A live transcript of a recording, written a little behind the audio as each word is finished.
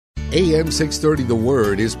AM 630 The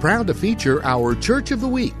Word is proud to feature our Church of the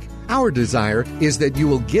Week. Our desire is that you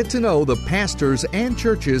will get to know the pastors and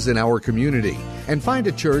churches in our community and find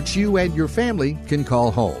a church you and your family can call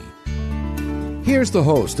home. Here's the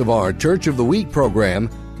host of our Church of the Week program,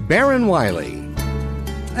 Baron Wiley.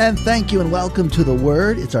 And thank you and welcome to The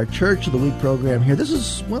Word. It's our Church of the Week program here. This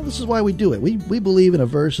is why we do it. We believe in a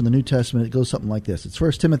verse in the New Testament. It goes something like this. It's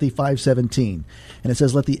 1 Timothy 5:17. And it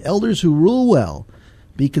says, "Let the elders who rule well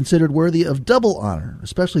be considered worthy of double honor,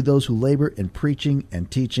 especially those who labor in preaching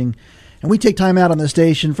and teaching." And we take time out on the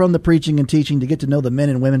station from the preaching and teaching to get to know the men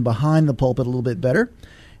and women behind the pulpit a little bit better.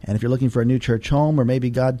 And if you're looking for a new church home, or maybe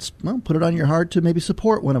God's put it on your heart to maybe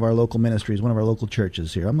support one of our local ministries, one of our local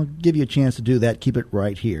churches here, I'm going to give you a chance to do that. Keep it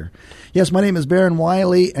right here. Yes, my name is Baron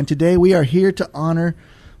Wiley, and today we are here to honor,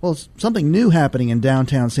 something new happening in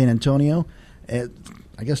downtown San Antonio.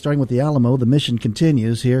 I guess starting with the Alamo, the mission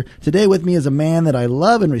continues here. Today with me is a man that I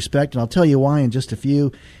love and respect, and I'll tell you why in just a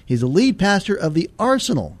few. He's the lead pastor of the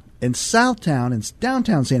Arsenal in Southtown, in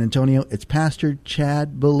downtown San Antonio. It's Pastor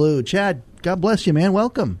Chad Belew. Chad, God bless you, man.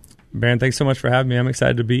 Welcome. Baron, thanks so much for having me. I'm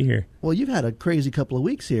excited to be here. Well, you've had a crazy couple of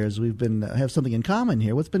weeks here as we've been have something in common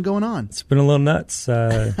here. What's been going on? It's been a little nuts.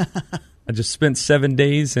 I just spent 7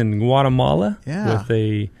 days in Guatemala with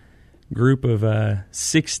a group of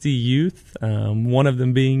 60 youth, one of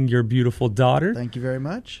them being your beautiful daughter. Thank you very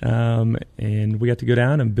much. And we got to go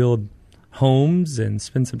down and build homes and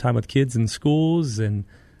spend some time with kids in schools, and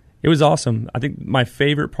it was awesome. I think my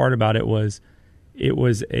favorite part about it was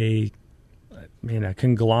a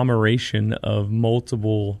conglomeration of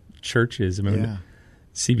multiple churches. I mean,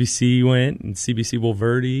 CBC went, and CBC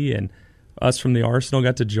Bulverde, and us from the Arsenal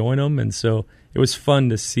got to join them, and so it was fun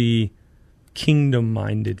to see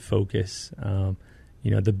kingdom-minded focus.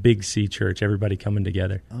 The Big C Church, everybody coming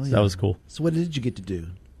together. So that was cool. So what did you get to do?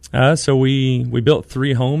 So we built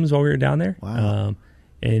 3 homes while we were down there. Wow.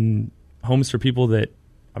 And homes for people that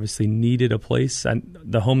obviously needed a place.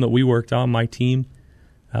 The home that we worked on, my team,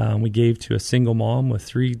 we gave to a single mom with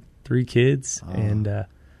three kids, and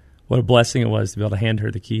what a blessing it was to be able to hand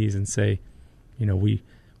her the keys and say, we've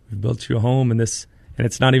built you a home, and it's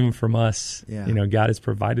not even from us. Yeah. God has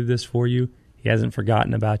provided this for you. He hasn't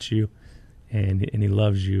forgotten about you, and He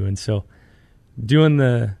loves you. And so, doing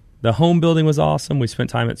the home building was awesome. We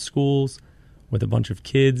spent time at schools with a bunch of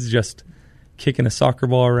kids, just kicking a soccer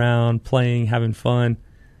ball around, playing, having fun.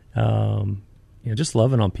 Just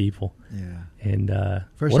loving on people. Yeah. And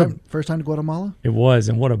first time to Guatemala? It was,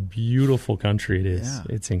 and what a beautiful country it is.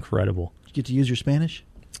 Yeah. It's incredible. Did you get to use your Spanish?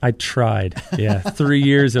 I tried. Yeah, 3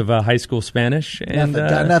 years of high school Spanish, and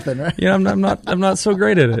got nothing, right? I'm not so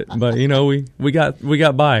great at it, but we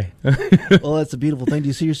got by. Well, that's a beautiful thing. Do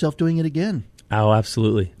you see yourself doing it again? Oh,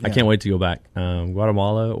 absolutely. Yeah. I can't wait to go back.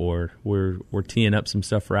 Guatemala, or we're teeing up some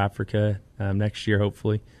stuff for Africa next year,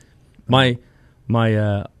 hopefully. My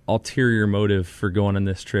ulterior motive for going on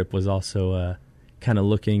this trip was also kind of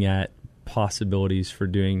looking at possibilities for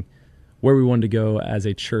doing where we wanted to go as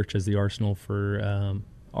a church, as the Arsenal, for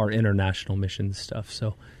our international mission stuff.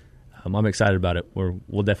 So I'm excited about it.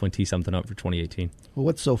 We'll definitely tee something up for 2018. Well,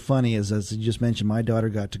 what's so funny is, as you just mentioned, my daughter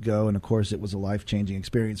got to go, and of course it was a life-changing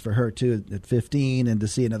experience for her too at 15, and to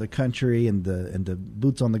see another country and the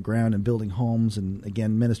boots on the ground and building homes and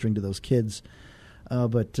again ministering to those kids.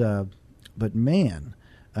 But man,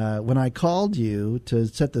 when I called you to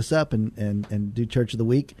set this up and do Church of the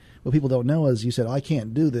Week, what people don't know is you said, I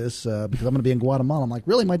can't do this because I'm going to be in Guatemala. I'm like,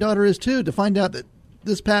 really? My daughter is too. To find out that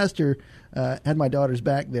this pastor had my daughter's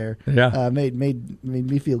back there made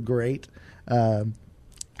me feel great. And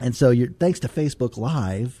so thanks to Facebook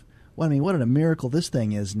Live, what a miracle this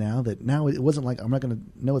thing is now. That now it wasn't like I'm not going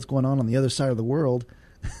to know what's going on the other side of the world.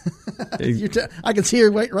 I can see her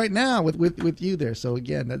right now with you there. So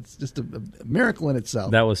again, that's just a miracle in itself.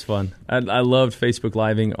 That was fun. I loved Facebook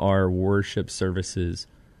Living our worship services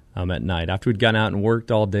at night after we'd gone out and worked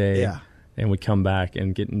all day. Yeah. And we come back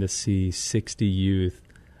and getting to see 60 youth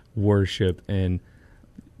worship, and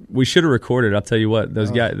we should have recorded. I'll tell you what,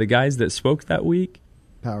 the guys that spoke that week,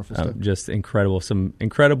 powerful stuff, just incredible. Some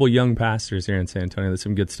incredible young pastors here in San Antonio. There's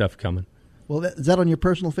some good stuff coming. Well, is that on your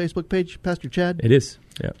personal Facebook page, Pastor Chad? It is.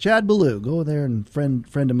 Yeah. Chad Belew. Go there and friend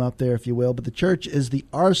him up there if you will. But the church is the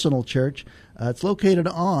Arsenal Church. It's located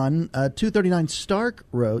on 239 Stark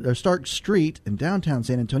Road or Stark Street in downtown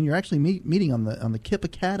San Antonio. You're actually meeting on the KIPP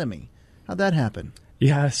Academy. How'd that happen?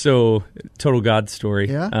 Yeah, so total God story.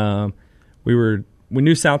 Yeah. We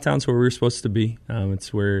knew Southtown's where we were supposed to be.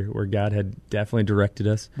 It's where God had definitely directed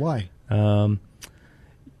us. Why? As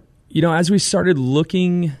we started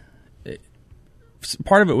looking,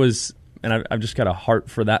 part of it was, and I've just got a heart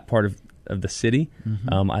for that part of the city.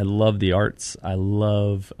 Mm-hmm. I love the arts. I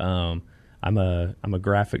love. I'm a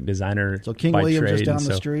graphic designer. So King by William trade, just down and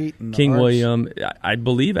the so street. And King the arts. William. I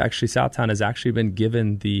believe actually Southtown has actually been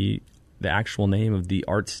given the actual name of the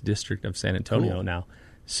Arts District of San Antonio now.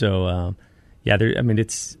 So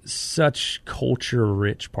it's such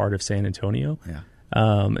culture-rich part of San Antonio. Yeah.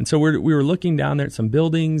 And so we were looking down there at some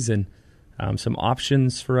buildings and some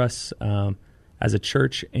options for us as a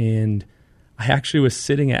church. And I actually was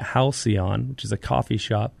sitting at Halcyon, which is a coffee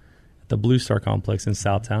shop at the Blue Star Complex in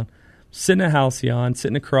Southtown. Sitting at Halcyon,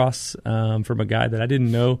 sitting across from a guy that I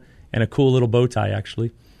didn't know, and a cool little bow tie,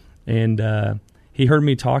 actually. And he heard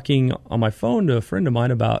me talking on my phone to a friend of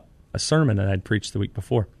mine about a sermon that I'd preached the week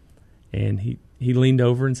before. And he leaned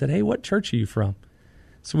over and said, "Hey, what church are you from?"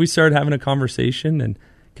 So we started having a conversation, and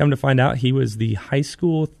come to find out he was the high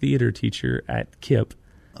school theater teacher at KIPP.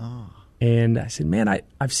 Oh. And I said, "Man,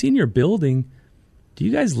 I've seen your building. Do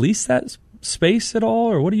you guys lease that space at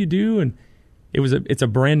all, or what do you do?" And it's a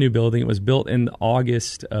brand new building. It was built in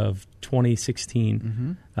August of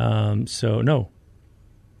 2016. Mm-hmm.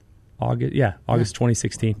 August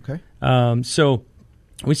 2016. Okay. So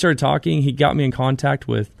we started talking. He got me in contact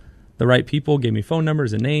with the right people, gave me phone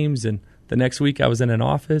numbers and names, and the next week I was in an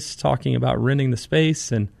office talking about renting the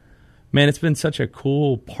space. And man, it's been such a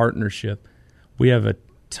cool partnership. We have a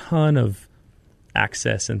ton of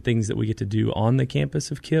access and things that we get to do on the campus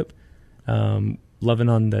of KIPP. Loving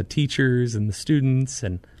on the teachers and the students,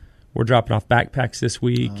 and we're dropping off backpacks this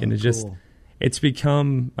week. And it's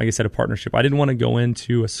become, like I said, a partnership. I didn't want to go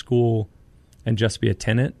into a school and just be a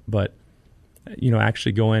tenant, but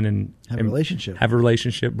actually go in and have a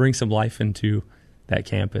relationship, bring some life into that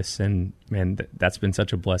campus. And man, that's been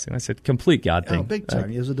such a blessing. I said, complete God thing. Oh, big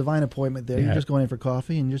time. It was a divine appointment there. Yeah. You're just going in for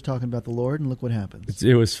coffee and you're just talking about the Lord, and look what happens.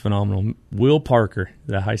 It was phenomenal. Will Parker,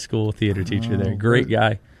 the high school theater teacher there, great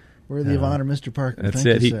guy. Worthy of honor, Mr. Parker. That's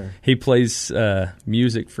Thank it. You, sir. He plays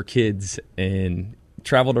music for kids and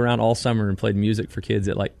traveled around all summer and played music for kids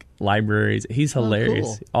at like libraries. He's hilarious.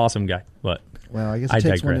 Cool. Awesome guy. But well, I guess it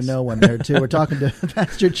takes one to know one there, too. We're talking to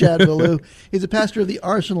Pastor Chad Belew. He's a pastor of the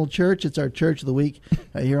Arsenal Church. It's our church of the week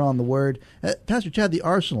here on The Word. Pastor Chad, the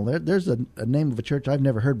Arsenal, there's a name of a church I've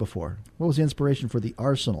never heard before. What was the inspiration for the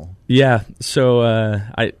Arsenal? Yeah, so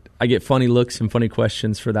I get funny looks and funny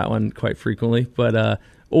questions for that one quite frequently. But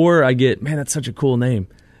or I get, man, that's such a cool name.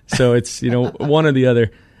 So it's, one or the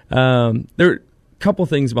other. There are a couple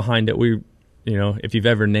things behind it. If you've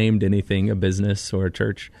ever named anything, a business or a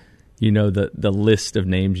church, the list of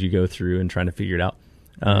names you go through and trying to figure it out.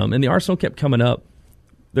 And the Arsenal kept coming up.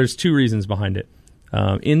 There's two reasons behind it.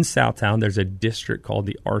 In Southtown, there's a district called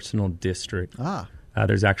the Arsenal District.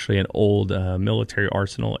 There's actually an old military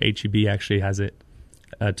arsenal. HEB actually has it,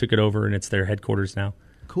 took it over, and it's their headquarters now.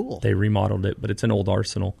 Cool. They remodeled it, but it's an old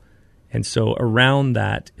arsenal. And so around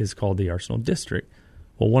that is called the Arsenal District.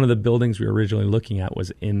 Well, one of the buildings we were originally looking at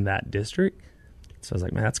was in that district. So I was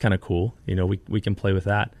like, man, that's kind of cool. We can play with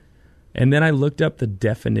that. And then I looked up the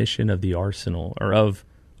definition of the arsenal, or of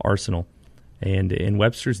arsenal. And in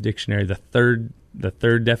Webster's dictionary, the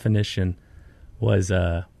third definition was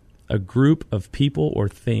a group of people or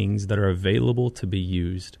things that are available to be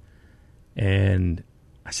used. And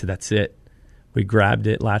I said, that's it. We grabbed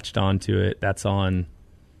it, latched onto it. That's on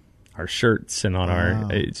our shirts and on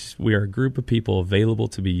we are a group of people available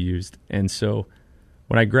to be used. And so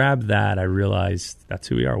when I grabbed that, I realized that's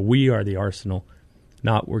who we are. We are the Arsenal.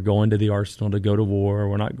 Not we're going to the Arsenal to go to war.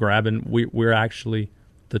 We're not grabbing. We're actually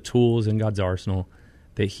the tools in God's arsenal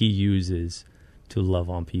that He uses to love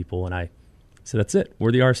on people. And so that's it.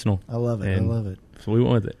 We're the Arsenal. I love it. And I love it. So we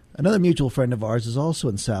went with it. Another mutual friend of ours is also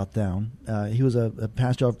in Southtown. He was a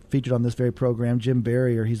pastor featured on this very program, Jim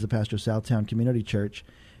Barrier. He's the pastor of Southtown Community Church.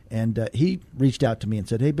 And he reached out to me and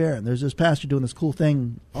said, "Hey, Barron, there's this pastor doing this cool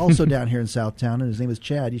thing also down here in Southtown, and his name is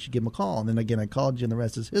Chad. You should give him a call." And then again, I called you, and the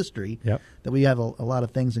rest is history. Yep. That we have a lot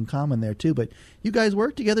of things in common there, too. But you guys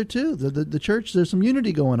work together, too. The church, there's some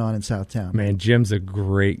unity going on in Southtown. Man, Jim's a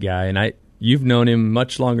great guy. And you've known him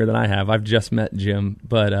much longer than I have. I've just met Jim.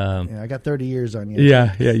 But I got 30 years on you.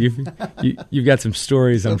 Yeah. You've got some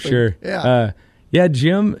stories, I'm sure. Yeah.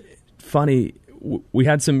 Jim, funny. We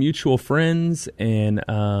had some mutual friends, and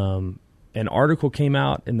an article came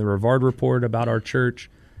out in the Rivard Report about our church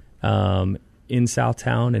in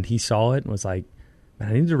Southtown, and he saw it and was like, man,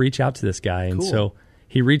 I need to reach out to this guy. And so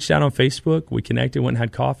he reached out on Facebook. We connected, went and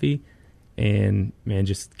had coffee, and, man,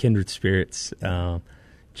 just kindred spirits.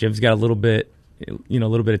 Jim's got a little bit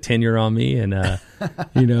of tenure on me and,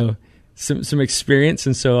 some experience.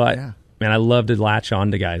 And so I love to latch on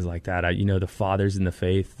to guys like that. The fathers in the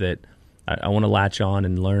faith that I want to latch on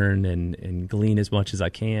and learn and glean as much as I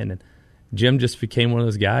can. Jim just became one of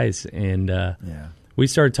those guys, and we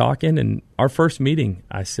started talking. And our first meeting,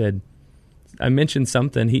 I mentioned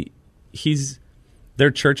something.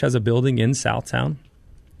 Their church has a building in Southtown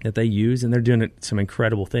that they use, and they're doing some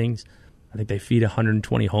incredible things. I think they feed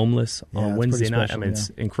 120 homeless on Wednesday night. Special, it's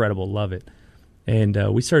incredible. Love it.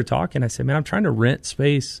 And we started talking. I said, man, I'm trying to rent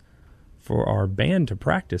space for our band to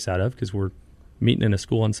practice out of because we're meeting in a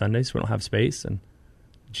school on Sunday, so we don't have space. And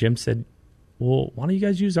Jim said, well, why don't you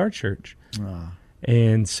guys use our church?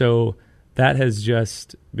 And so that has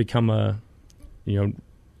just become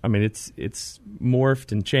it's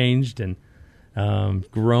morphed and changed and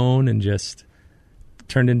grown and just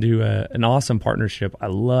turned into an awesome partnership. I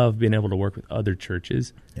love being able to work with other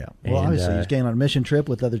churches. Yeah. Well, obviously, you're going on a mission trip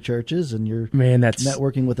with other churches, and you're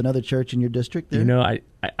networking with another church in your district there.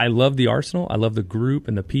 I love the Arsenal. I love the group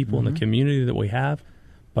and the people and the community that we have,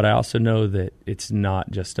 but I also know that it's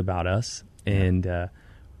not just about us, and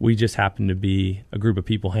we just happen to be a group of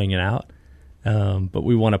people hanging out, but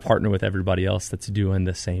we want to partner with everybody else that's doing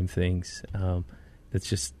the same things. That's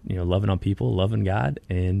just, loving on people, loving God,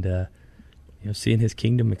 and seeing His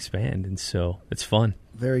kingdom expand, and so it's fun.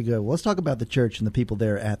 Very good. Well, let's talk about the church and the people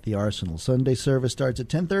there at the Arsenal. Sunday service starts at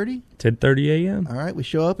 10:30? 10:30 a.m. All right, we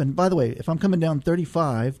show up. And by the way, if I'm coming down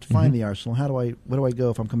 35 to find the Arsenal, where do I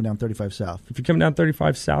go if I'm coming down 35 South? If you're coming down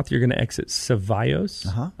 35 South, you're going to exit Cevallos.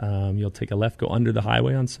 You'll take a left, go under the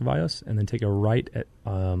highway on Cevallos, and then take a right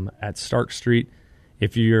at Stark Street.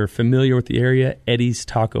 If you're familiar with the area, Eddie's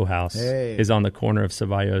Taco House is on the corner of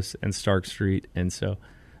Cevallos and Stark Street, and so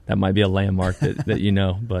that might be a landmark that you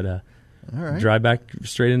know. But all right. Drive back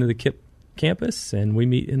straight into the KIP campus, and we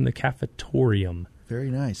meet in the cafetorium.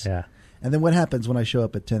 Very nice. Yeah. And then what happens when I show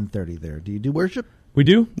up at 10:30 there? Do you do worship? We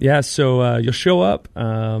do. Yeah. So you'll show up,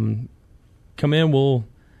 come in. We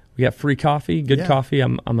got free coffee, good coffee.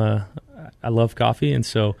 I love coffee, and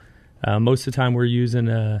so most of the time we're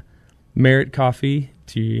using Merit Coffee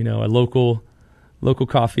to a local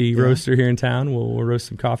coffee roaster here in town. We'll roast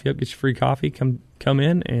some coffee up, get you free coffee. Come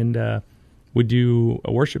in, and we do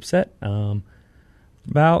a worship set. Do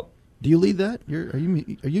you lead that? Are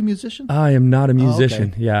you a musician? I am not a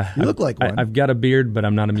musician. Okay. Yeah, you look like one. I've got a beard, but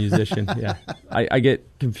I'm not a musician. Yeah, I get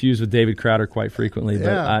confused with David Crowder quite frequently,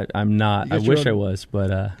 but I'm not. I wish I was, but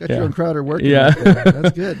got your own Crowder working. Yeah,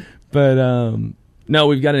 that's good. But no,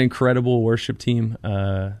 we've got an incredible worship team.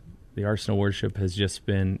 The Arsenal worship has just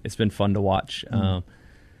been fun to watch.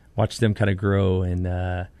 Watch them kind of grow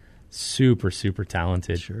and super, super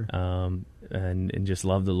talented. Sure. And just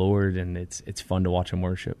love the Lord, and it's fun to watch them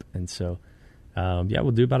worship. And so,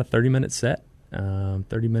 we'll do about a 30-minute set, 30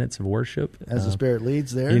 minutes of worship. As the Spirit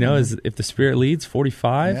leads there. If the Spirit leads,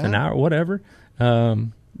 45, an hour, whatever.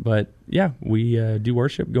 But, we do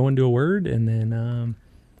worship, go into a word, and then...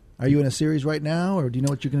 Are you in a series right now, or do you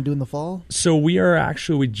know what you're going to do in the fall? So we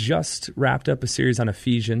just wrapped up a series on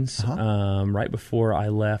Ephesians right before I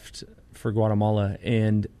left for Guatemala.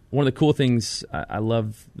 And one of the cool things I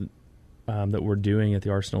love that we're doing at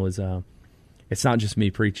the Arsenal is it's not just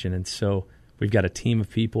me preaching. And so we've got a team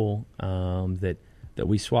of people that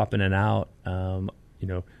we swap in and out.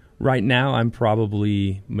 Right now I'm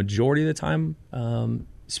probably majority of the time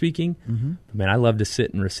speaking. But man, I love to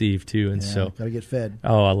sit and receive too, and so gotta get fed.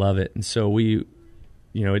 Oh, I love it. And so we,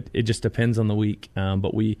 it just depends on the week.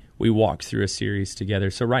 But we walk through a series together.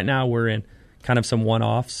 So right now we're in kind of some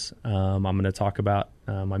one-offs. I'm going to talk about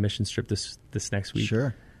my mission trip this next week.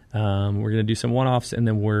 Sure. We're going to do some one-offs, and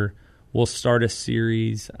then we'll start a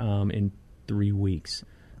series in 3 weeks.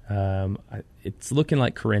 It's looking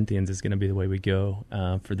like Corinthians is going to be the way we go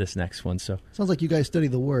for this next one. So sounds like you guys study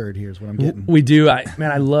the Word. Here's what I'm getting. We do.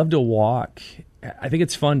 I love to walk. I think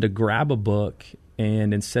it's fun to grab a book,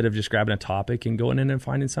 and instead of just grabbing a topic and going in and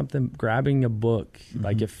finding something, grabbing a book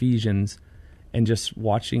like Ephesians and just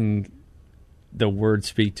watching the Word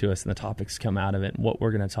speak to us and the topics come out of it and what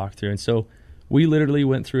we're going to talk through. And so we literally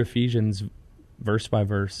went through Ephesians verse by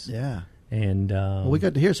verse. Yeah. And we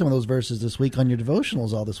got to hear some of those verses this week on your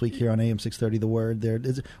devotionals all this week here on AM 630 The Word. There,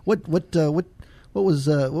 what was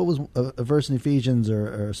a verse in Ephesians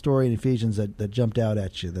or a story in Ephesians that jumped out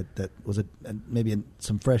at you that was maybe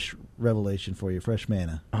some fresh revelation for you, fresh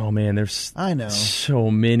manna? Oh man, there's I know so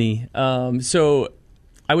many. So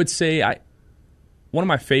I would say one of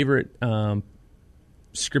my favorite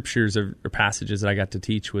scriptures or passages that I got to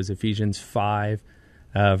teach was Ephesians 5.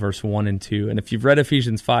 Verse 1 and 2. And if you've read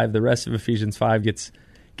Ephesians 5, the rest of Ephesians 5 gets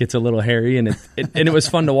a little hairy, and it was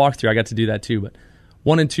fun to walk through. I got to do that too. But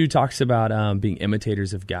 1 and 2 talks about being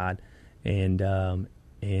imitators of God and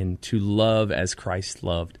to love as Christ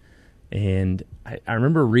loved. And I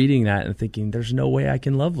remember reading that and thinking, there's no way I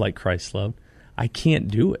can love like Christ loved. I can't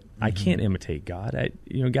do it. I can't imitate God.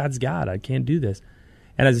 God's God. I can't do this.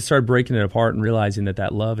 And as I started breaking it apart and realizing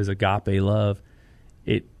that love is agape love,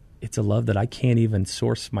 it's a love that I can't even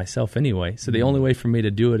source myself anyway. So the only way for me to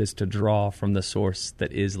do it is to draw from the source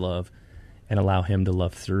that is love and allow him to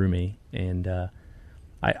love through me. And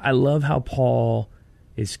I love how Paul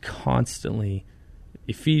is constantly,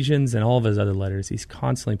 Ephesians and all of his other letters, he's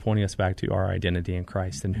constantly pointing us back to our identity in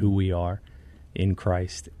Christ and who we are in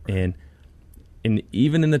Christ. And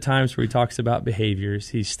even in the times where he talks about behaviors,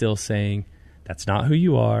 he's still saying, that's not who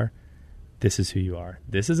you are. This is who you are.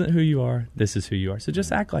 This isn't who you are. This is who you are. So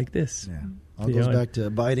just act like this. Yeah. All goes back to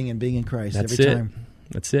abiding and being in Christ every time.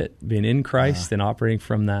 That's it. Being in Christ and operating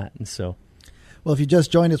from that. And so, well, if you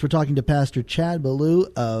just joined us, we're talking to Pastor Chad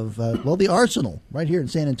Belew of, the Arsenal right here in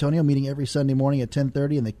San Antonio, meeting every Sunday morning at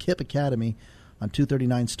 10:30 in the KIPP Academy on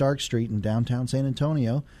 239 Stark Street in downtown San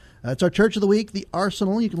Antonio. It's our Church of the Week, the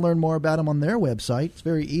Arsenal. You can learn more about them on their website. It's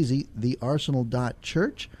very easy,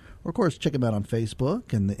 thearsenal.church. Or, of course, check them out on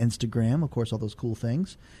Facebook and the Instagram, of course, all those cool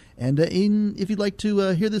things. And if you'd like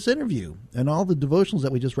to hear this interview and all the devotionals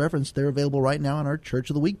that we just referenced, they're available right now on our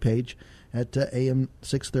Church of the Week page at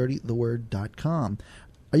am630theword.com.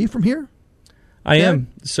 Are you from here? I am.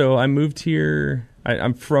 So I moved here.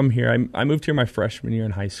 I'm from here. I moved here my freshman year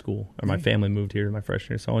in high school. Or my family moved here my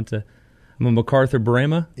freshman year. So I'm a MacArthur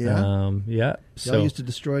Brahma. Yeah. Yeah. So y'all used to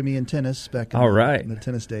destroy me in tennis back in, in the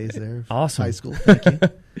tennis days there. Awesome. High school. Thank you.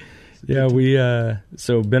 Yeah,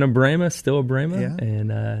 so been a Brahma, still a Brahma, and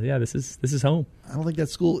this is home. I don't think that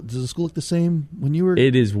school, does the school look the same when you were?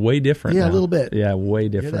 It is way different. Yeah, now. a little bit. Yeah, way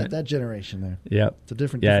different. That generation there. Yep. It's a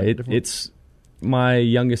different. It's my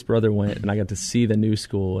youngest brother went, and I got to see the new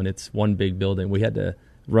school, and it's one big building. We had to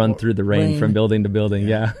run through the rain from building to building.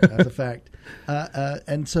 Yeah. That's a fact.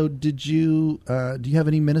 And so, do you have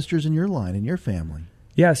any ministers in your line, in your family?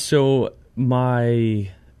 Yeah. So my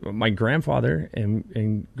grandfather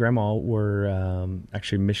and grandma were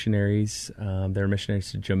actually missionaries. They were missionaries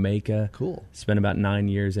to Jamaica. Cool. Spent about 9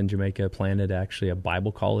 years in Jamaica, planted actually a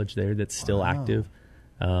Bible college there that's still active.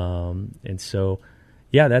 And so,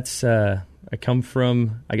 that's I come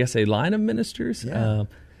from, I guess, a line of ministers. Yeah.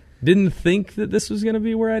 Didn't think that this was going to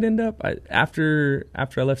be where I'd end up. After I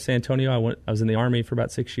left San Antonio, I was in the Army for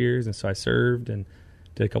about 6 years, and so I served and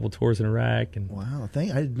did a couple tours in Iraq. And wow,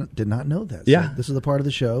 I did not know that. Yeah. So this is the part of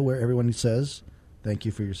the show where everyone says thank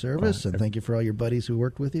you for your service and thank you for all your buddies who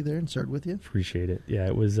worked with you there and served with you. Appreciate it. Yeah,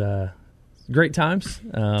 it was great times.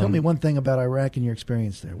 Tell me one thing about Iraq and your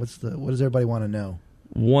experience there. What does everybody want to know?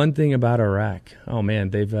 One thing about Iraq. Oh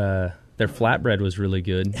man, their flatbread was really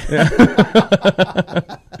good.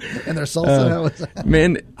 And their salsa, how was that?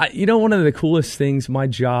 Man, one of the coolest things, my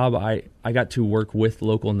job, I got to work with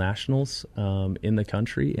local nationals in the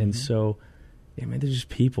country. And so, they're just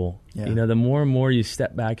people. Yeah. The more and more you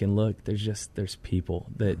step back and look, there's people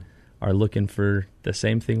that are looking for the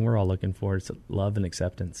same thing we're all looking for. It's love and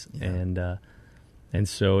acceptance. Yeah. And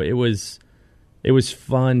so it was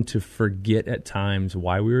fun to forget at times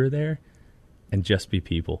why we were there and just be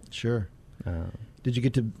people. Sure. Did you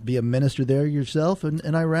get to be a minister there yourself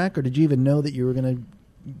in Iraq, or did you even know that you were going to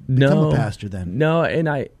become a pastor then? No, and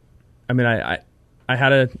I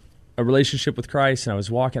had a relationship with Christ, and I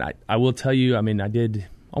was walking. I will tell you, I did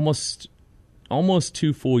almost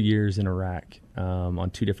 2 full years in Iraq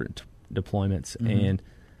on 2 different deployments, and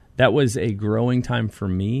that was a growing time for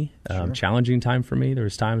me, challenging time for me. There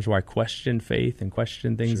was times where I questioned faith and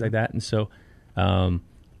questioned things like that, and so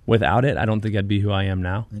without it, I don't think I'd be who I am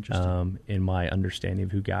now in my understanding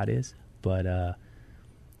of who God is. But,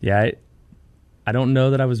 I don't know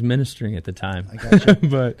that I was ministering at the time. I got you.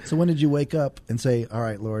 But so when did you wake up and say, all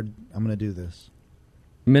right, Lord, I'm going to do this?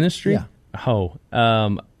 Ministry? Yeah. Oh,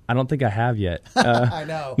 I don't think I have yet. I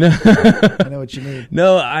know. I know what you mean.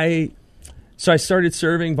 No, So I started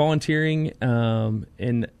serving, volunteering,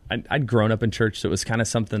 and I'd grown up in church, so it was kind of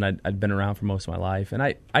something I'd been around for most of my life. And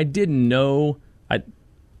I didn't know, I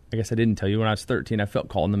guess I didn't tell you, when I was 13, I felt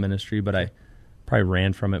called in the ministry, but I probably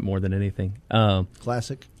ran from it more than anything.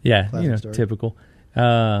 Classic. Yeah, Classic story. Typical.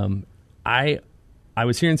 I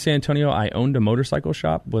was here in San Antonio. I owned a motorcycle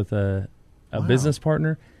shop with a business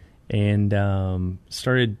partner, and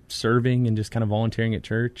started serving and just kind of volunteering at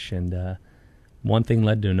church. And one thing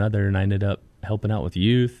led to another, and I ended up helping out with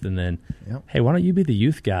youth. And then, hey, why don't you be the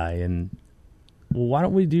youth guy? And why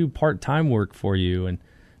don't we do part-time work for you? And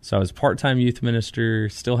so I was part-time youth minister,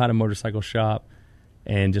 still had a motorcycle shop,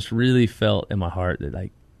 and just really felt in my heart that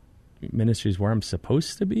ministry is where I'm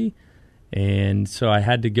supposed to be. And so I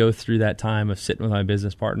had to go through that time of sitting with my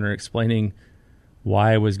business partner, explaining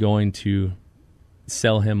why I was going to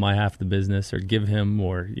sell him my half the business or give him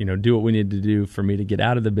or, do what we need to do for me to get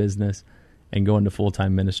out of the business and go into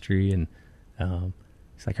full-time ministry. And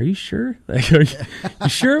he's like, are you sure? Like, are you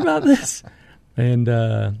sure about this? And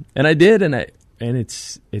I did. And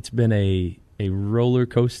it's been a roller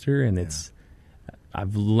coaster, and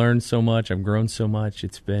I've learned so much. I've grown so much.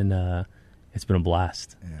 It's been a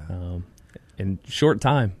blast in short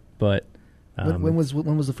time, but when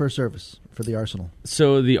was the first service for the Arsenal?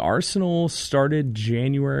 So the Arsenal started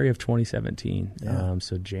January of 2017. Yeah.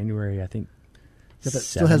 So January, I think. That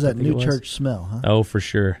still has that new church smell, huh? Oh, for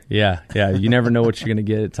sure. Yeah. You never know what you're going to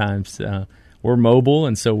get at times. We're mobile,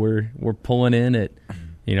 and so we're pulling in at.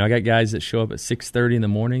 I got guys that show up at 6:30 in the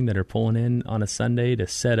morning that are pulling in on a Sunday to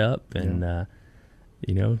set up, and those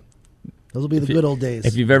will be the good old days.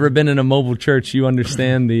 If you've ever been in a mobile church, you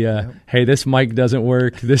understand the, hey, this mic doesn't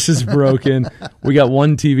work. This is broken. We got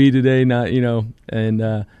one TV today, and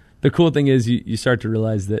the cool thing is you start to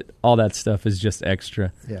realize that all that stuff is just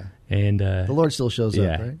extra. Yeah. And the Lord still shows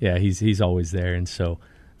up, right? Yeah, he's always there, and so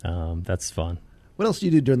that's fun. What else do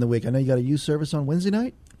you do during the week? I know you got a youth service on Wednesday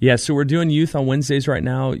night? Yeah, so we're doing youth on Wednesdays right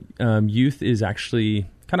now. Youth is actually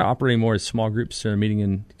kind of operating more as small groups. So they're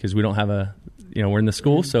meeting because we don't have we're in the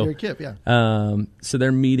school. So you're a KIP, yeah. So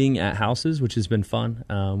they're meeting at houses, which has been fun.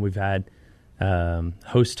 We've had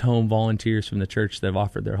host home volunteers from the church that have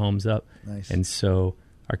offered their homes up. Nice. And so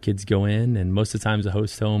our kids go in, and most of the times the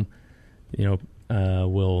host home,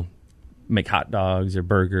 will make hot dogs or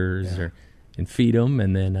burgers and feed them.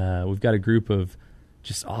 And then we've got a group of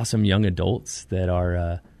just awesome young adults that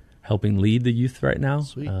are helping lead the youth right now.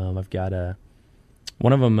 Sweet. I've got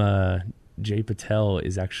one of them, Jay Patel,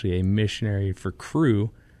 is actually a missionary for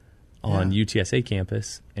Crew on UTSA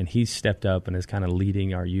campus, and he's stepped up and is kind of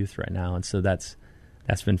leading our youth right now. And so that's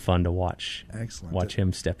been fun to watch. Excellent. Watch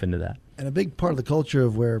him step into that. And a big part of the culture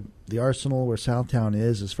of where the Arsenal, where Southtown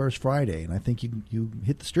is First Friday, and I think you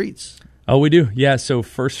hit the streets. Oh, we do. Yeah. So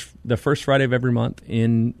the first Friday of every month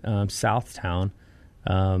in Southtown,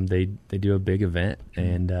 they do a big event,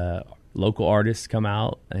 and local artists come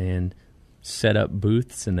out and set up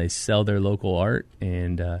booths, and they sell their local art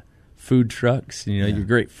and food trucks. Your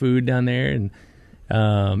great food down there,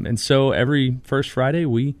 and so every first Friday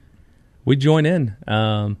we join in.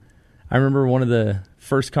 I remember one of the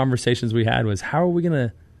first conversations we had was, how are we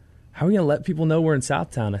gonna let people know we're in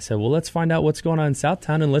Southtown? I said, well, let's find out what's going on in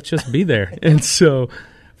Southtown, and let's just be there. And so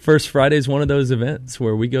First Friday is one of those events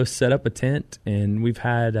where we go set up a tent, and we've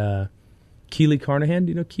had Keely Carnahan. Do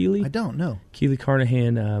you know Keely? I don't know. Keely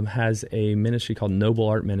Carnahan has a ministry called Noble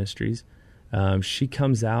Art Ministries. She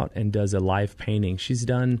comes out and does a live painting. She's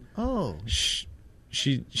done. Oh. She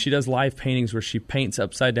does live paintings where she paints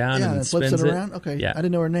upside down and flips spins it around. Okay. Yeah. I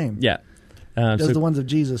didn't know her name. Yeah. Does the ones of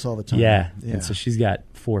Jesus all the time. Yeah. And so she's got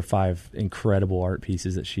 4 or 5 incredible art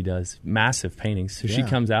pieces that she does, massive paintings. So she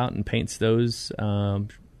comes out and paints those.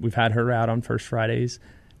 We've had her out on First Fridays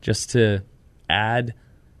just to add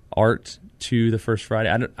art to the First Friday.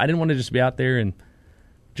 I didn't want to just be out there and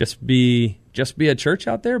just be a church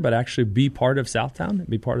out there, but actually be part of Southtown,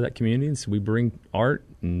 be part of that community. And so we bring art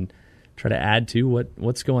and try to add to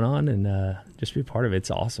what's going on, and just be part of it.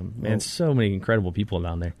 It's awesome. Man, so many incredible people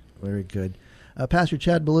down there. Very good. Pastor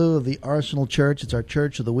Chad Belew of the Arsenal Church. It's our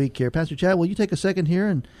Church of the Week here. Pastor Chad, will you take a second here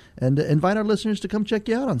and invite our listeners to come check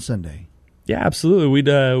you out on Sunday? Yeah, absolutely.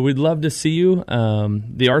 We'd love to see you.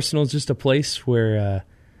 The Arsenal is just a place where,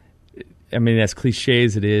 as cliche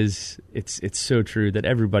as it is, it's so true that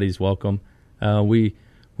everybody's welcome. We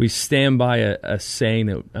stand by a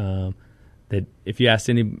saying that if you asked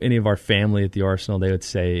any of our family at the Arsenal, they would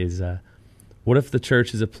say is, what if the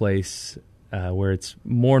church is a place where it's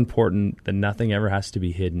more important that nothing ever has to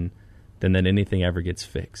be hidden than that anything ever gets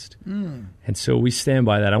fixed? And so we stand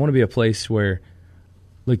by that. I want to be a place where,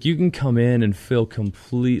 look, you can come in and feel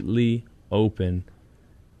completely open,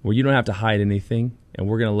 where you don't have to hide anything, and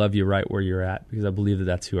we're going to love you right where you're at, because I believe that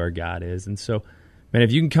that's who our God is. And so, man,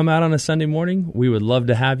 if you can come out on a Sunday morning, we would love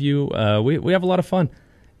to have you. We have a lot of fun,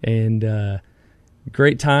 and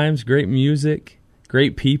great times, great music,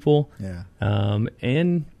 great people. Yeah.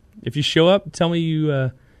 And if you show up, tell me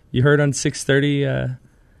you heard on 6:30.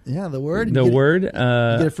 The word. The word. You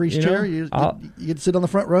get a free chair. You get to sit on the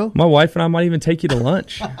front row. My wife and I might even take you to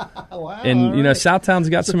lunch. Wow! And Southtown's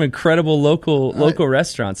got some incredible local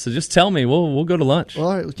restaurants. So just tell me, we'll go to lunch. Well,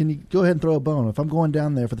 all right. Can you go ahead and throw a bone? If I'm going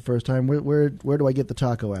down there for the first time, where do I get the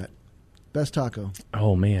taco at? Best taco.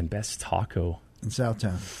 Oh man, best taco in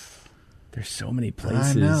Southtown. There's so many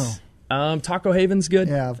places. I know. Taco Haven's good.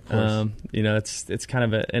 Yeah, of course. It's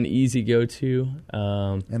kind of an easy go-to.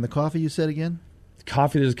 And the coffee, you said again?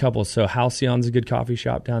 Coffee, there's a couple. So Halcyon's a good coffee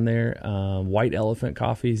shop down there. White Elephant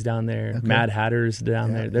Coffee's down there. Okay. Mad Hatter's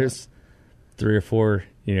down there. There's 3 or 4,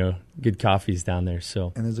 good coffees down there.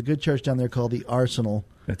 So, and there's a good church down there called the Arsenal.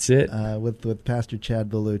 That's it. With Pastor Chad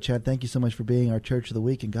Belew. Chad, thank you so much for being our Church of the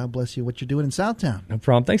Week, and God bless you what you're doing in Southtown. No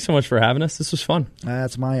problem. Thanks so much for having us. This was fun.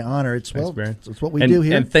 That's my honor. It's what we do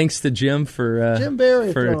here. And thanks to Jim for Jim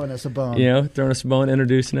Barry for throwing us a bone. Throwing us a bone,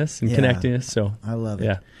 introducing us, and connecting us. So I love it.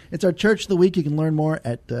 Yeah. It's our Church of the Week. You can learn more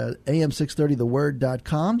at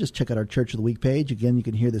am630theword.com. Just check out our Church of the Week page. Again, you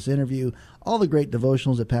can hear this interview, all the great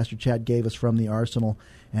devotionals that Pastor Chad gave us from the Arsenal.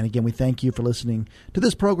 And again, we thank you for listening to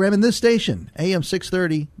this program in this station, AM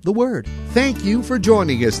 630, The Word. Thank you for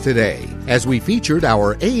joining us today as we featured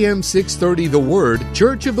our AM 630, The Word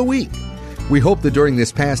Church of the Week. We hope that during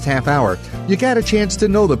this past half hour, you got a chance to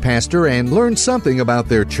know the pastor and learn something about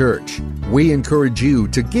their church. We encourage you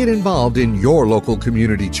to get involved in your local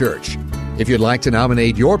community church. If you'd like to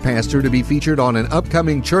nominate your pastor to be featured on an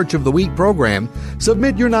upcoming Church of the Week program,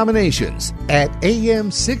 submit your nominations at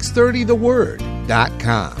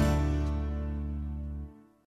am630theword.com.